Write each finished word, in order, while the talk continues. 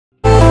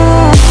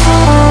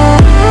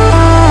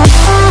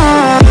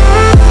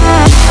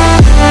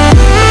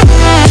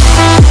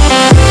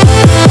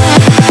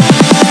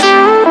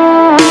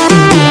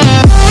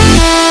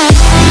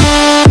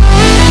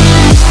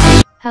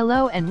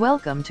and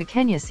welcome to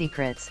Kenya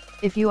Secrets.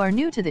 If you are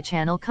new to the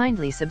channel,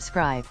 kindly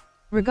subscribe.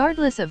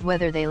 Regardless of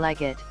whether they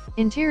like it,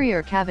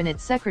 Interior Cabinet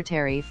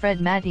Secretary Fred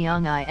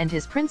Matiang'i and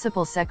his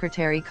Principal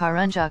Secretary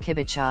Karunja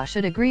Kibicha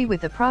should agree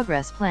with the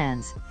progress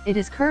plans. It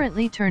is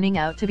currently turning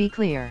out to be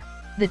clear.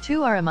 The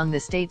two are among the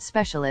state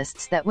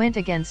specialists that went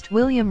against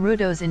William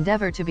Ruto's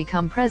endeavor to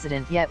become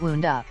president yet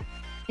wound up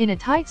in a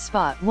tight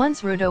spot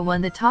once Ruto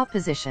won the top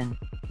position.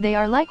 They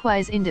are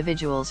likewise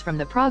individuals from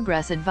the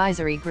Progress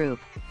Advisory Group,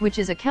 which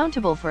is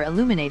accountable for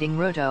illuminating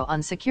Ruto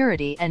on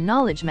security and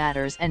knowledge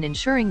matters and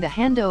ensuring the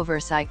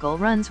handover cycle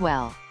runs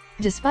well.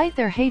 Despite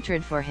their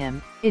hatred for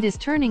him, it is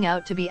turning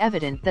out to be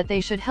evident that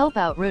they should help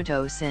out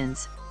Ruto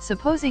since,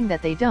 supposing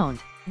that they don't,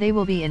 they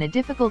will be in a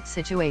difficult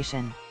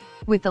situation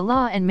with the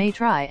law and may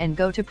try and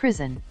go to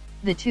prison.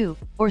 The two,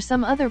 or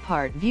some other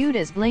part viewed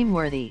as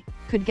blameworthy,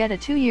 could get a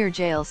 2-year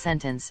jail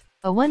sentence,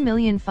 a 1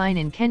 million fine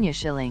in Kenya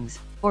shillings,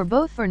 or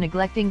both for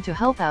neglecting to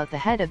help out the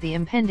head of the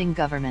impending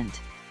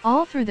government.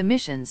 All through the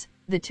missions,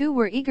 the two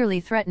were eagerly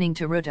threatening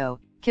to Ruto.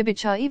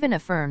 Kibicha even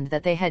affirmed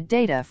that they had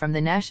data from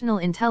the National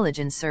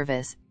Intelligence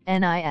Service,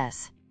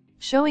 NIS,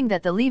 showing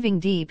that the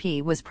leaving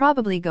DEP was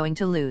probably going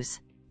to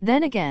lose.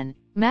 Then again,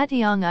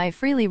 Matiang'i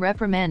freely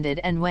reprimanded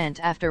and went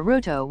after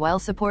Ruto while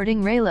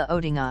supporting Raila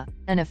Odinga,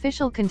 an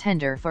official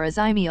contender for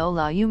Azimio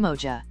la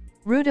Umoja.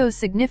 Ruto's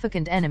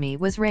significant enemy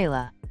was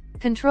Raila.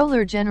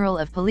 Controller General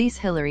of Police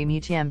Hilary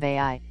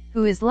Mutyambei,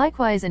 who is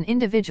likewise an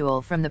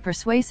individual from the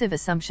persuasive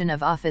assumption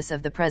of office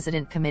of the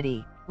President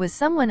Committee, was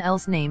someone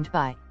else named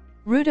by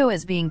Ruto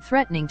as being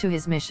threatening to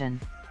his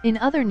mission. In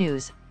other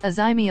news,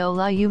 Azimio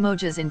la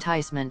Umoja's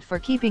enticement for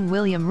keeping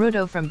William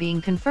Ruto from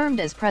being confirmed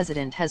as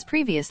president has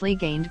previously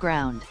gained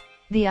ground.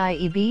 The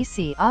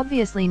IEBC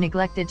obviously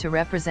neglected to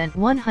represent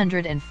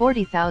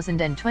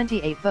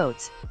 140,028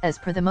 votes, as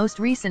per the most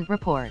recent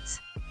reports.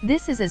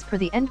 This is as per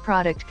the end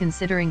product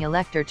considering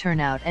elector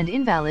turnout and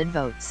invalid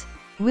votes.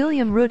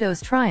 William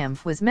Ruto's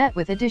triumph was met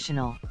with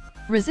additional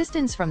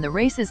resistance from the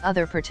race's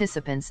other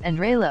participants and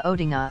Raila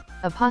Odinga,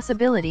 a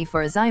possibility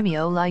for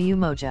Azimio la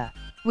Umoja.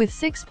 With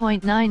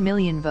 6.9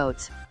 million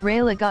votes,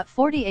 Raila got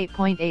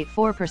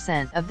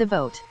 48.84% of the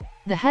vote.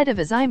 The head of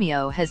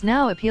Azimio has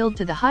now appealed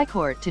to the High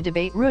Court to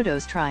debate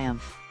Ruto's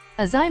triumph.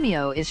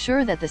 Azimio is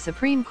sure that the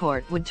Supreme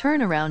Court would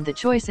turn around the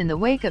choice in the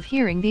wake of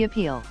hearing the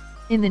appeal.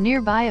 In the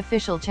nearby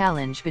official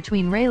challenge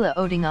between Raila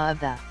Odinga of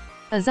the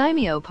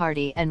Azimio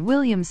Party and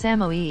William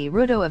Samoei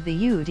Ruto of the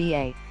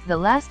UDA, the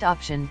last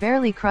option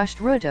barely crushed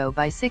Ruto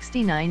by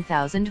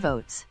 69,000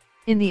 votes.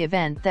 In the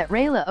event that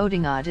Raila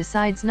Odinga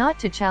decides not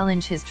to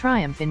challenge his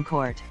triumph in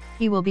court,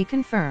 he will be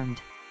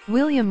confirmed.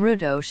 William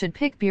Ruto should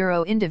pick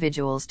bureau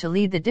individuals to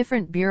lead the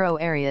different bureau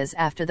areas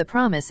after the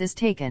promise is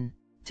taken.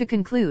 To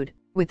conclude,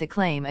 with the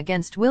claim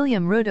against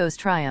William Ruto's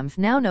triumph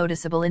now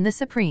noticeable in the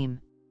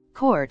Supreme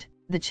Court,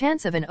 the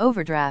chance of an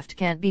overdraft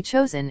can't be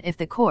chosen if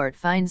the court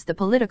finds the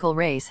political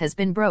race has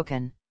been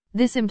broken.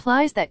 This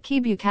implies that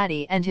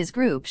Chebukati and his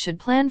group should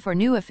plan for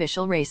new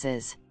official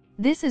races.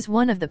 This is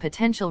one of the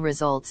potential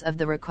results of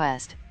the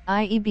request.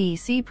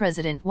 IEBC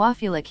President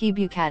Wafula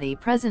Chebukati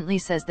presently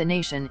says the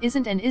nation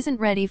isn't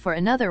ready for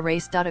another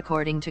race.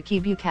 According to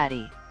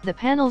Chebukati, the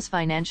panel's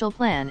financial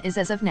plan is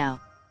as of now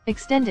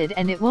extended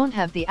and it won't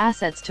have the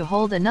assets to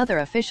hold another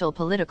official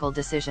political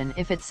decision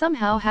if it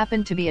somehow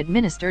happened to be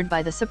administered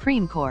by the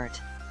Supreme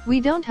Court. We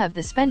don't have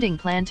the spending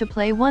plan to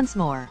play once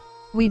more.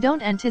 We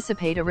don't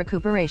anticipate a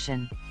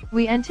recuperation.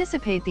 We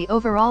anticipate the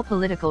overall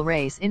political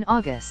race in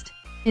August.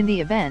 In the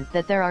event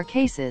that there are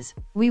cases,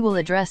 we will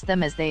address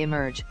them as they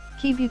emerge,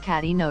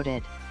 Chebukati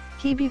noted.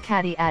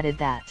 Chebukati added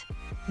that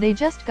they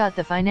just got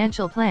the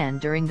financial plan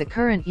during the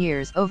current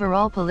year's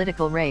overall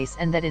political race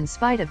and that in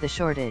spite of the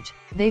shortage,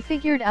 they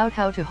figured out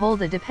how to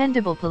hold a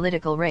dependable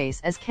political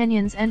race as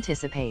Kenyans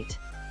anticipate.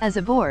 As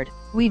a board,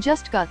 we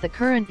just got the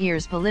current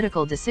year's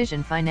political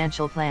decision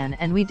financial plan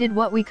and we did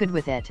what we could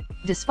with it,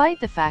 despite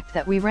the fact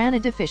that we ran a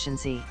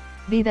deficiency.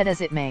 Be that as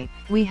it may,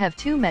 we have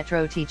 2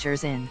 metro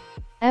teachers in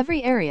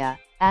every area,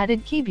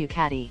 added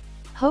Chebukati.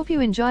 Hope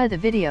you enjoy the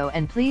video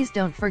and please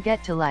don't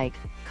forget to like,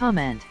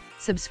 comment,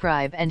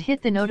 subscribe and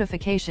hit the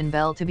notification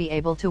bell to be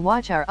able to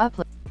watch our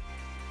upload.